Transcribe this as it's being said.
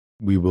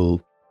we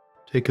will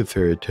take a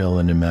fairy tale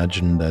and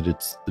imagine that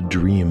it's the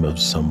dream of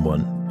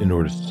someone in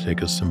order to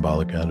take a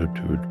symbolic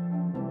attitude.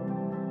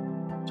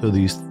 So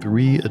these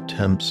three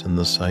attempts in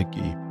the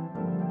psyche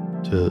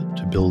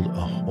to build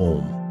a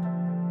home,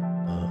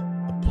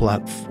 a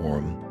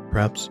platform,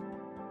 perhaps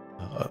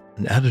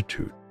an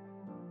attitude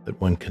that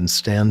one can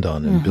stand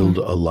on and build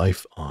a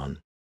life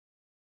on.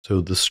 So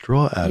the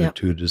straw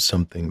attitude is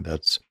something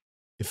that's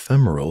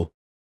ephemeral,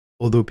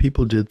 although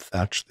people did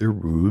thatch their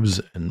roofs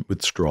and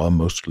with straw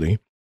mostly,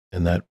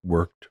 and that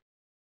worked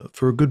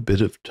for a good bit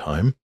of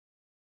time.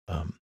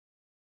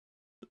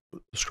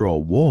 Straw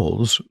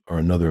walls are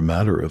another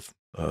matter of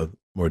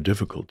more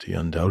difficulty,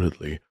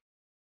 undoubtedly.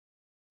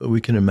 But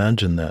we can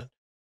imagine that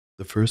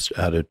the first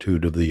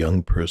attitude of the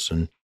young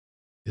person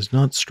is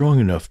not strong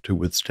enough to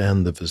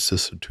withstand the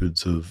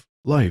vicissitudes of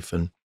life.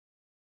 And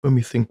when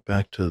we think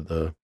back to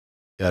the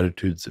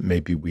attitudes that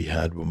maybe we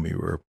had when we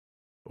were,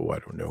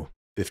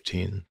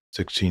 15,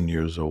 16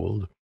 years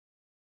old,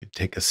 we'd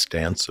take a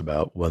stance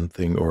about one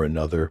thing or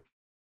another,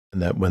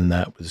 and that when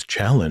that was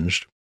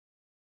challenged,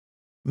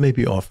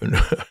 maybe often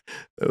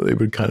they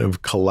would kind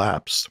of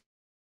collapse,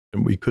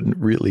 and we couldn't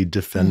really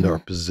defend our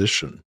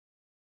position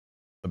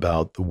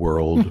about the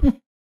world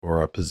or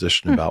our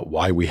position about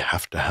why we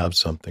have to have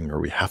something or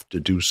we have to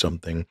do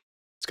something.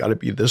 It's got to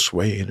be this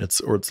way, and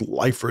it's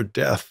life or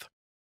death.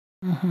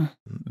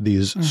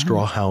 These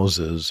straw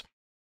houses,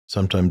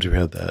 sometimes you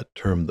have that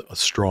term, a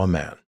straw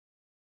man,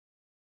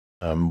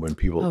 when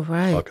people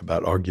talk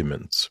about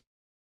arguments.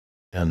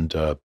 And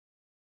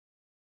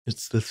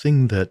it's the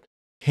thing that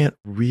can't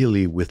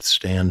really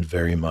withstand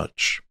very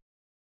much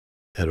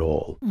at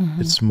all.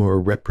 It's more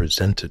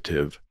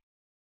representative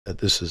that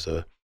this is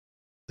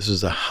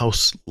a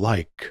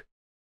house-like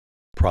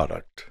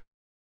product,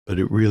 but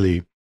it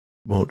really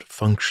won't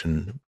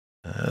function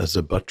as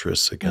a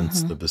buttress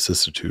against the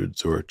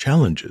vicissitudes or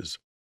challenges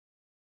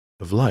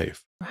of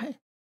life. Right.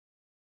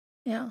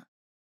 Yeah.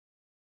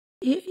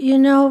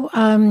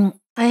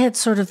 I had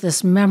sort of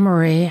this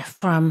memory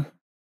from,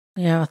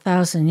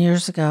 1,000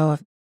 years ago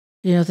of,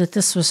 that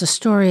this was a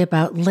story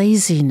about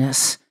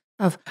laziness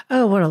of,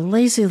 what a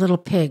lazy little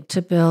pig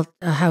to build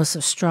a house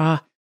of straw.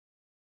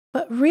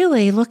 But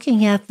really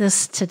looking at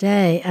this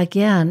today,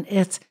 again,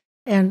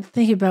 and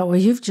thinking about what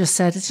you've just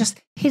said, it's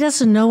just, he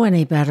doesn't know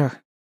any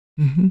better.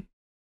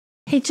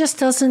 He just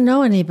doesn't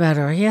know any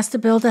better. He has to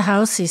build a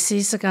house. He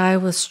sees a guy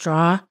with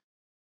straw.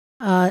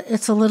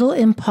 It's a little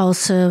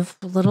impulsive,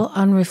 a little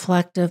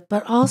unreflective,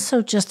 but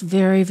also just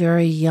very,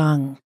 very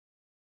young.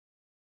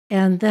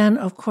 And then,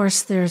 of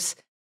course, there's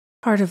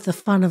part of the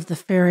fun of the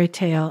fairy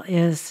tale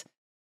is,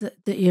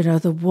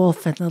 the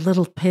wolf and the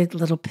little pig,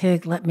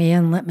 let me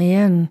in, let me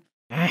in.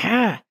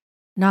 Aha!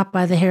 Not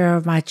by the hair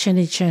of my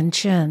chinny chin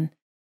chin.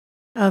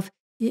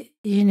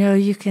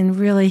 You can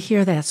really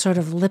hear that sort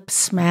of lip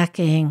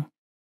smacking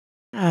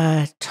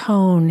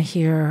tone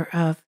here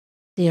of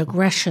the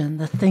aggression,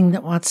 the thing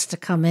that wants to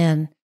come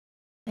in,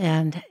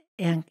 and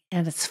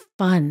it's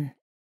fun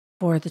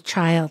for the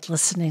child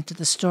listening to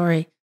the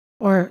story,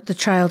 or the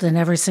child in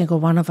every single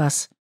one of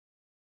us.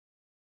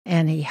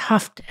 And he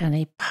huffed and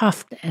he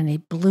puffed and he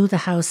blew the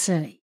house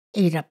in. He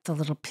ate up the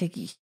little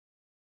piggy.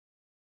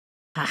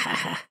 Ha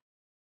ha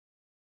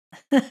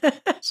ha.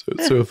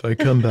 So if I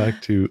come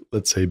back to,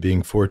 let's say,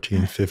 being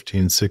 14,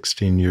 15,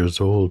 16 years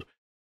old,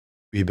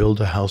 we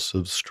build a house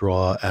of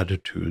straw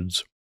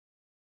attitudes.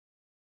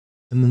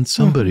 And then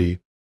somebody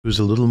who's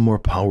a little more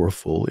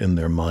powerful in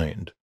their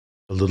mind,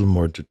 a little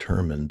more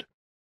determined,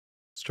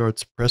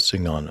 starts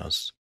pressing on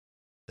us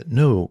that,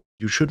 no,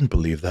 you shouldn't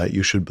believe that,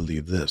 you should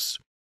believe this.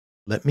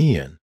 Let me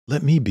in.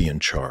 Let me be in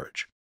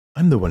charge.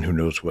 I'm the one who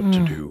knows what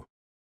to do.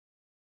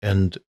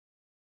 And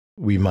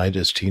we might,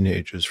 as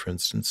teenagers, for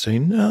instance, say,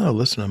 no,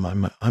 listen,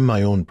 I'm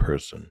my own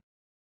person.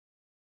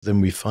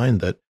 Then we find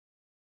that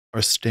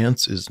our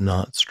stance is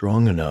not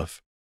strong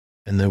enough,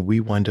 and then we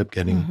wind up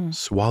getting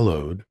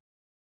swallowed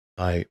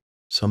by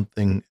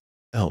something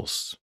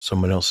else,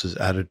 someone else's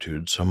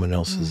attitude, someone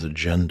else's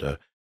agenda,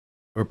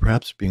 or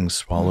perhaps being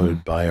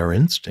swallowed by our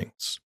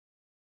instincts.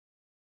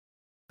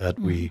 That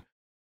we'd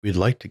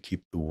like to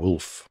keep the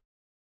wolf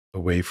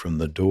away from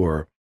the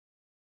door,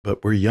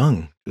 but we're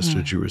young, just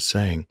as you were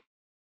saying,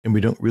 and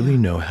we don't really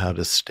know how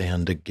to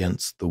stand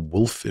against the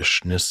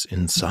wolfishness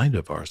inside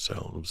of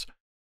ourselves.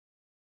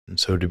 And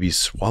so to be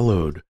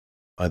swallowed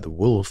by the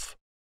wolf,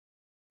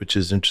 which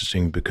is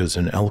interesting because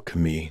in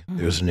alchemy,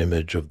 there's an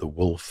image of the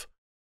wolf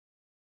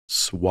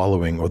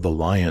swallowing, or the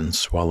lion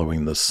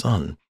swallowing the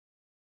sun.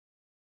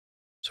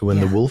 So when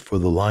the wolf or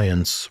the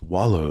lion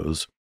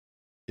swallows,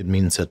 it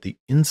means that the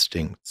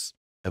instincts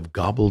have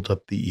gobbled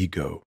up the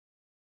ego.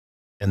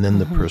 And then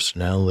the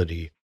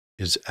personality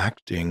is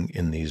acting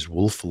in these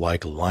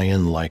wolf-like,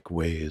 lion-like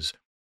ways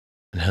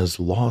and has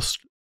lost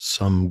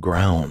some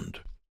ground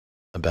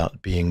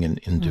about being an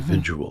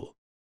individual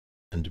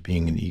and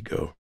being an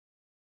ego.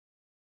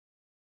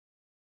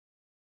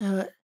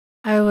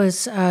 I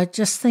was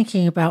just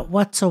thinking about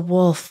what's a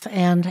wolf,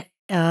 and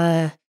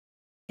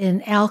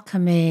in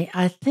alchemy,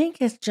 I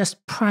think it's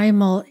just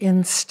primal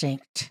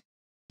instinct.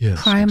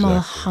 Yes, primal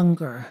exactly.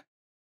 hunger.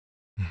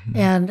 Mhm.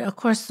 And of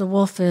course, the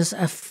wolf is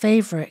a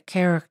favorite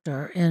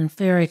character in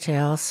fairy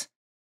tales,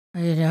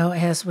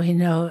 as we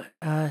know,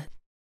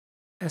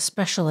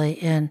 especially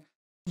in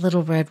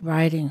Little Red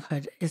Riding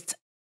Hood. It's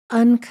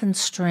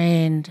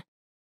unconstrained,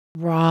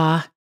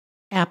 raw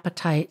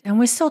appetite. And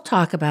we still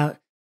talk about,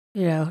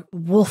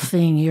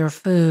 wolfing your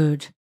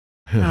food,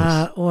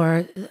 Yes.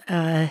 or,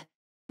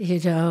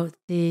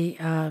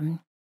 the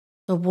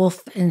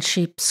wolf in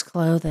sheep's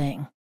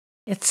clothing.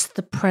 It's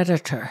the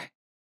predator.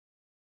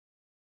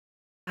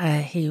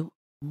 He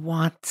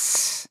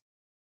wants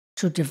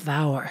to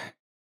devour.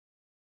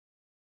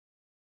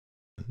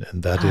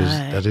 And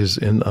that is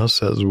in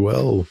us as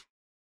well.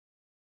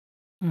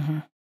 Mm-hmm.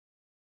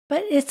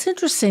 But it's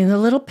interesting. The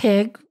little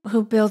pig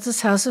who builds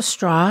his house of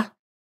straw,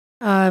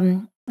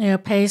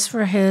 pays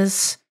for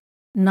his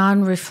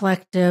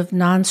non-reflective,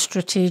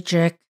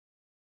 non-strategic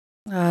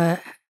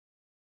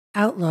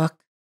outlook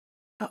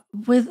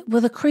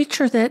with a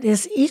creature that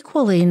is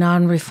equally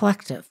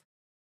non-reflective.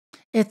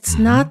 It's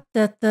not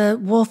that the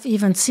wolf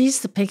even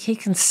sees the pig; he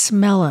can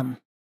smell him.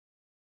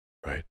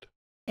 Right.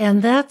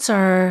 And that's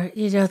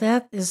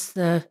that is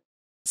the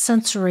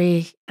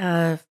sensory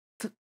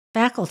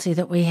faculty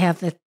that we have,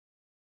 that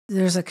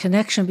there's a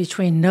connection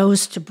between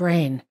nose to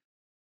brain.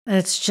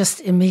 It's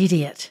just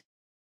immediate.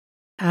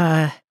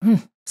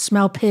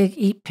 Smell pig,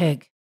 eat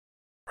pig.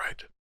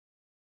 Right.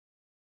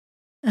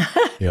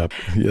 Yep.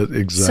 Yeah,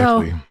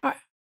 exactly.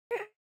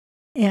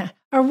 So,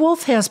 our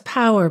wolf has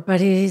power,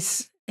 but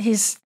he's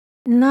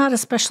not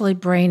especially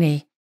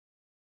brainy.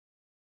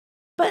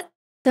 But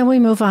then we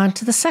move on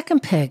to the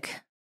second pig,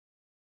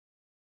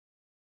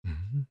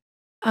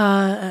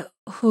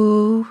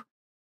 who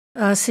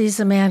sees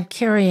a man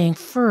carrying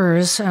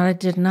furs. I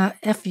did not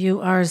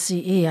Furze.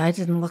 I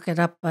didn't look it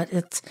up, but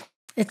it's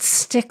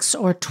sticks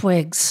or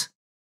twigs,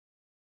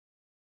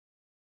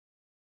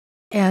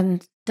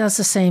 and does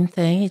the same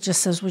thing. He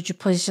just says, "Would you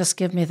please just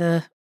give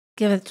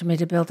it to me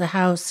to build a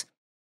house?"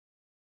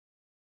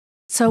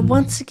 So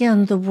once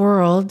again,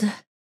 the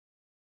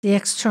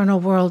external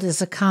world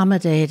is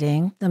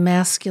accommodating the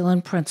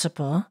masculine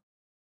principle.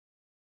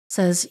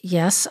 Says,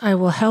 "Yes, I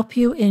will help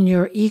you in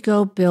your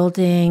ego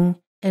building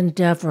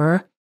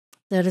endeavor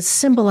that is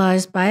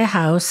symbolized by a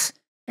house,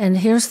 and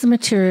here's the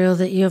material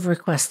that you have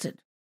requested."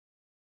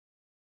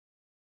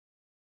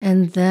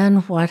 And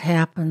then what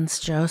happens,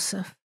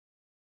 Joseph?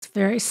 It's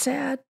very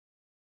sad.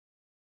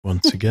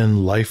 Once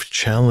again, life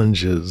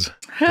challenges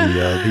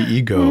the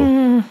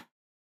ego.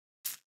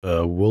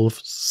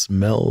 Wolf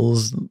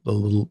smells the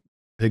little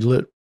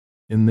piglet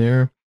in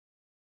there.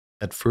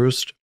 At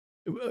first,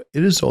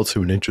 it is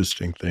also an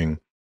interesting thing.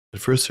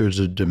 At first, there's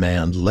a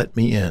demand, let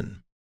me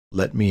in,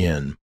 let me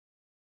in.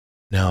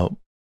 Now,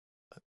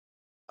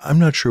 I'm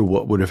not sure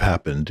what would have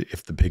happened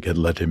if the pig had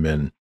let him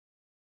in,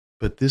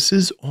 but this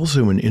is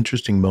also an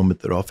interesting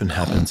moment that often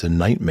happens in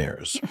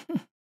nightmares,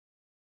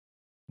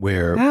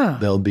 where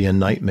there'll be a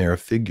nightmare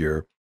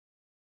figure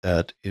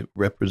that it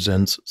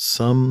represents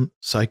some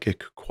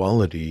psychic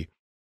quality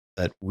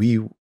that we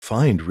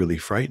find really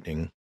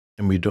frightening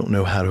and we don't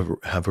know how to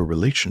have a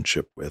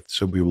relationship with.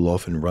 So we will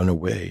often run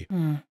away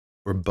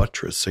or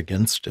buttress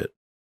against it.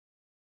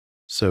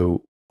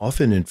 So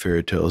often in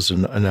fairy tales,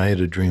 and I had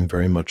a dream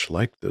very much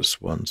like this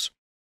once,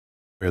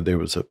 where there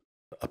was a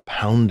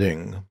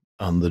pounding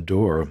on the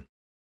door,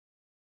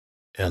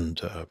 and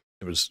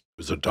it was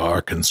a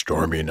dark and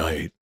stormy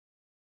night.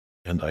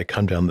 And I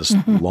come down this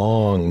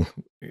long,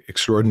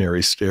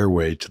 extraordinary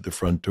stairway to the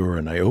front door,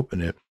 and I open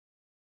it,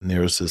 and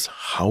there's this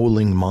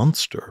howling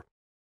monster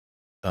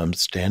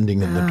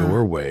standing in the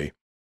doorway.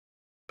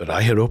 But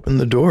I had opened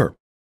the door.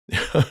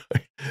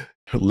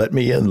 Let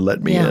me in,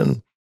 let me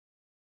in.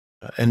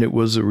 And it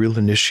was a real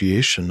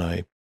initiation.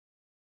 I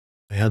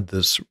had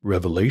this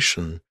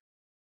revelation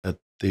that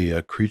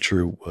the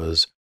creature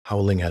was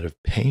howling out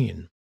of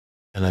pain,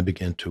 and I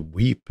began to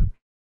weep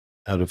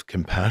out of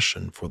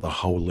compassion for the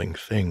howling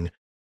thing,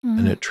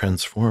 and it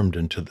transformed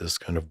into this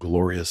kind of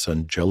glorious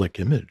angelic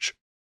image.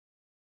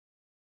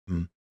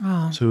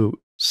 So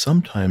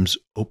sometimes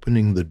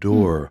opening the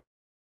door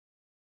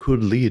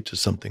could lead to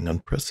something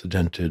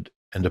unprecedented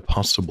and a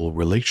possible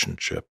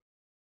relationship.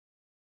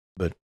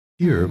 But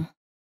here,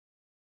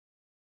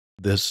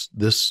 this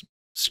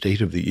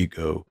state of the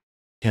ego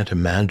can't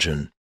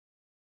imagine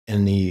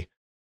any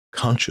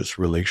conscious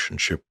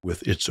relationship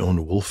with its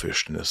own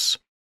wolfishness.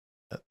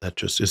 That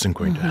just isn't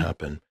going to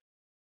happen.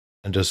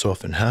 And as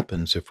often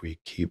happens, if we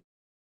keep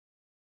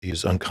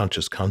these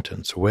unconscious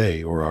contents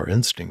away or our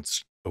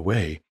instincts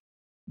away,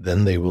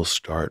 then they will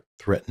start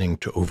threatening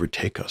to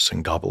overtake us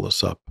and gobble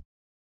us up.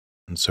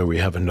 And so we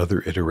have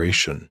another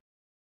iteration.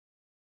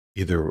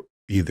 Either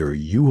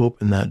you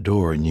open that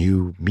door and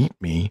you meet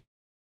me,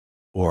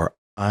 or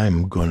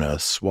I'm gonna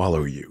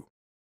swallow you.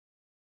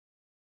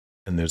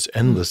 And there's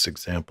endless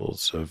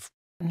examples of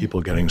people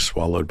getting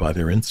swallowed by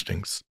their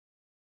instincts.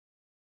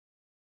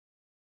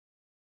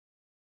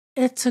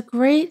 It's a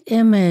great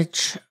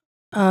image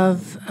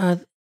of,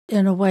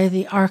 in a way,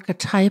 the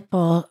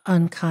archetypal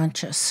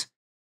unconscious.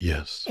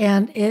 Yes.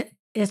 And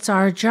it's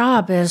our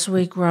job as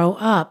we grow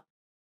up,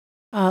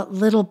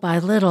 little by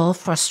little,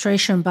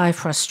 frustration by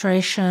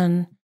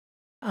frustration,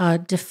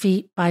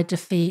 defeat by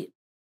defeat.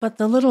 But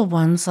the little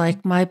ones,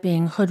 like my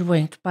being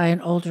hoodwinked by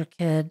an older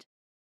kid,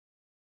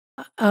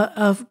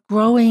 of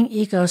growing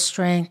ego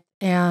strength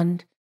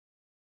and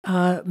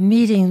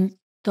meeting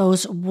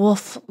those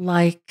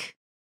wolf-like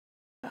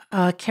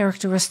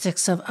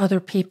characteristics of other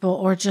people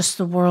or just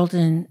the world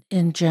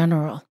in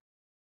general.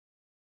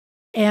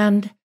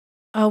 And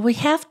we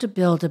have to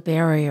build a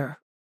barrier.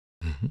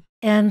 Mm-hmm.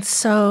 And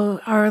so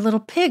our little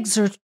pigs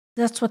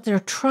that's what they're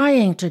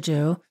trying to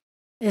do,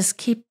 is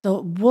keep the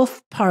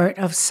wolf part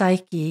of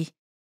psyche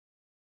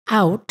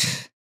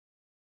out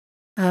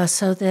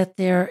so that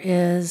there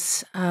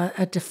is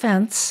a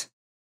defense,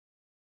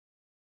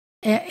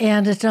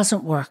 and it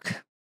doesn't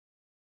work.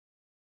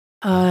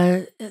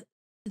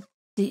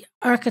 The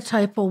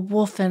archetypal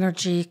wolf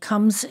energy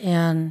comes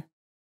in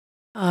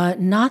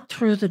not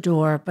through the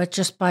door, but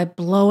just by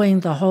blowing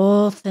the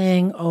whole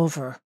thing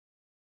over.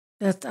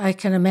 That I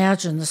can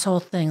imagine this whole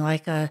thing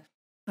like a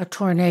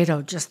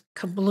tornado, just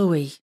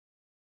kablooey.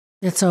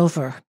 It's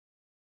over.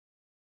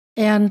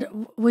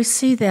 And we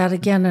see that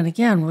again and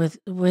again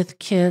with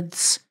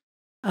kids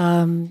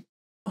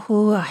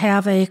who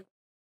have a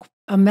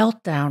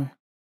meltdown.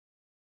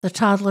 The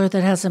toddler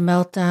that has a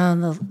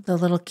meltdown, the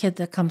little kid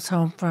that comes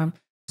home from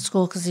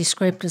school because he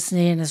scraped his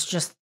knee and is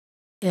just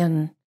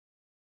in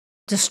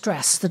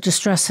distress. The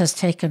distress has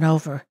taken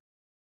over.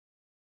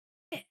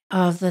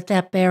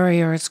 That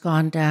barrier has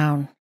gone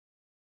down.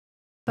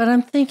 But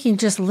I'm thinking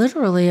just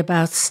literally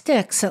about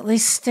sticks. At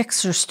least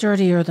sticks are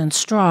sturdier than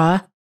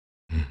straw.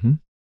 Mm-hmm.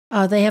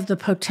 They have the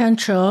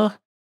potential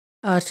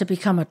to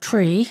become a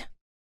tree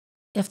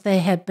if they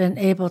had been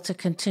able to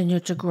continue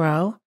to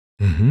grow.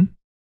 Mm-hmm.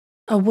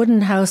 A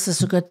wooden house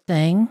is a good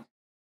thing.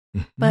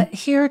 Mm-hmm. But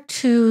here,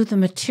 too, the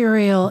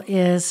material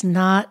is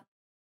not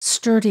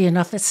sturdy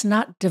enough. It's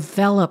not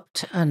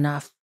developed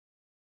enough.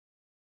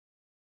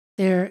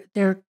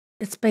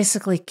 It's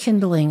basically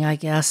kindling, I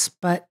guess,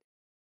 but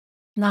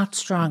not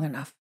strong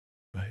enough.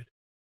 Right.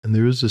 And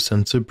there is a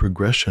sense of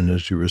progression,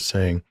 as you were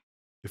saying.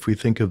 If we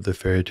think of the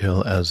fairy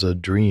tale as a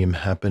dream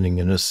happening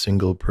in a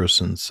single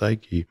person's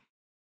psyche,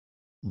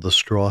 the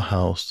straw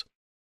house,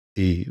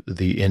 the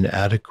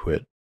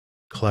inadequate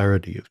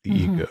clarity of the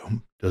Mm-hmm.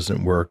 ego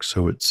doesn't work,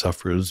 so it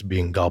suffers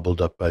being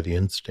gobbled up by the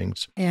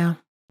instincts. Yeah.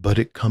 But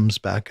it comes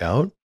back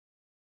out,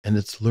 and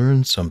it's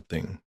learned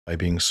something by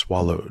being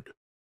swallowed.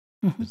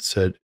 Mm-hmm. It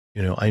said,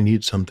 I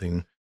need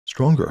something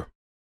stronger.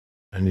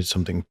 I need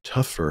something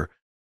tougher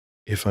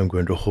if I'm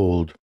going to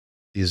hold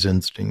these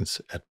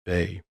instincts at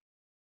bay.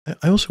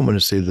 I also want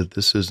to say that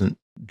this isn't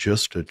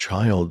just a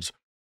child's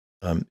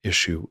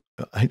issue.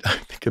 I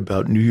think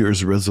about New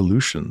Year's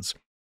resolutions.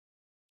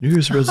 New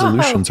Year's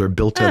resolutions are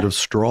built out of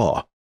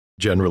straw,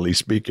 generally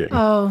speaking.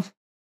 Oh.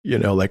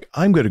 Like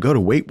I'm going to go to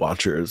Weight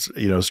Watchers,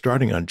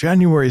 starting on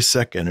January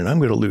 2nd, and I'm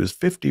going to lose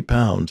 50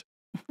 pounds.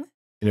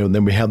 And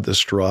then we have this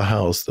straw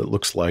house that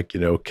looks like,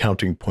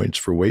 counting points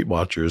for Weight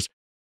Watchers.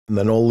 And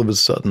then all of a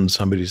sudden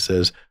somebody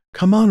says,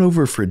 come on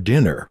over for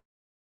dinner,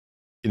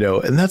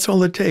 and that's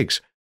all it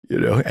takes,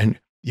 and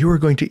you are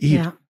going to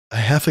eat a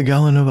half a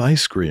gallon of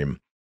ice cream.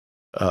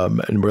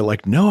 And we're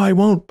like, no, I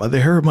won't, by the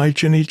hair of my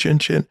chinny chin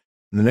chin.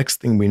 And the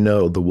next thing we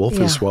know, the wolf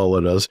has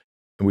swallowed us,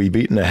 and we've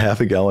eaten a half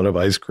a gallon of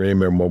ice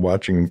cream, and we're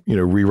watching,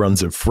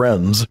 reruns of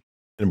Friends,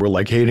 and we're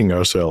like hating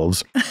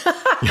ourselves.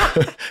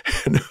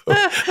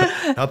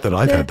 Not that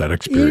I've had that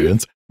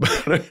experience.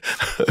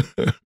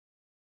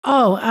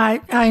 Oh,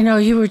 I know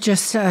you were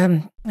just,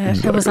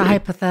 it was a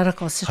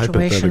hypothetical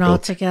situation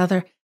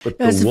altogether. But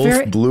the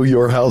wolf blew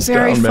your house down,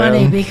 man. Very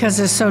funny because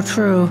it's so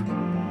true.